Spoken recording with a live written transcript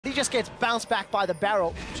just gets bounced back by the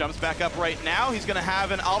barrel. Jumps back up right now. He's going to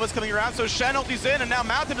have an Albus coming around, so Shen ulti's in, and now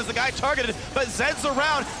Mountain is the guy targeted, but Zed's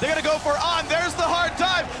around. They're going to go for On. There's the hard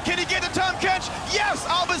dive. Can he get the Tom Kench? Yes!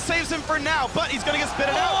 Albus saves him for now, but he's going to get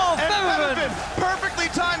spitted out. And Featherfin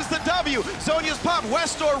perfectly times the W. Zhonya's popped,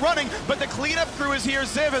 Westor running, but the cleanup crew is here.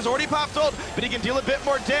 Ziv has already popped ult, but he can deal a bit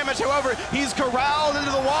more damage. However, he's corralled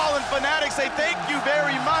into the wall, and Fnatic say thank you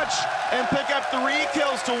very much and pick up 3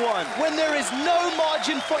 kills to 1. When there is no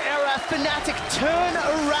margin for error, Fnatic turn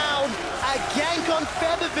around a gank on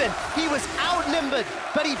Featherfin. He was outnumbered,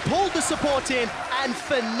 but he pulled the support in, and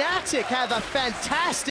Fnatic have a fantastic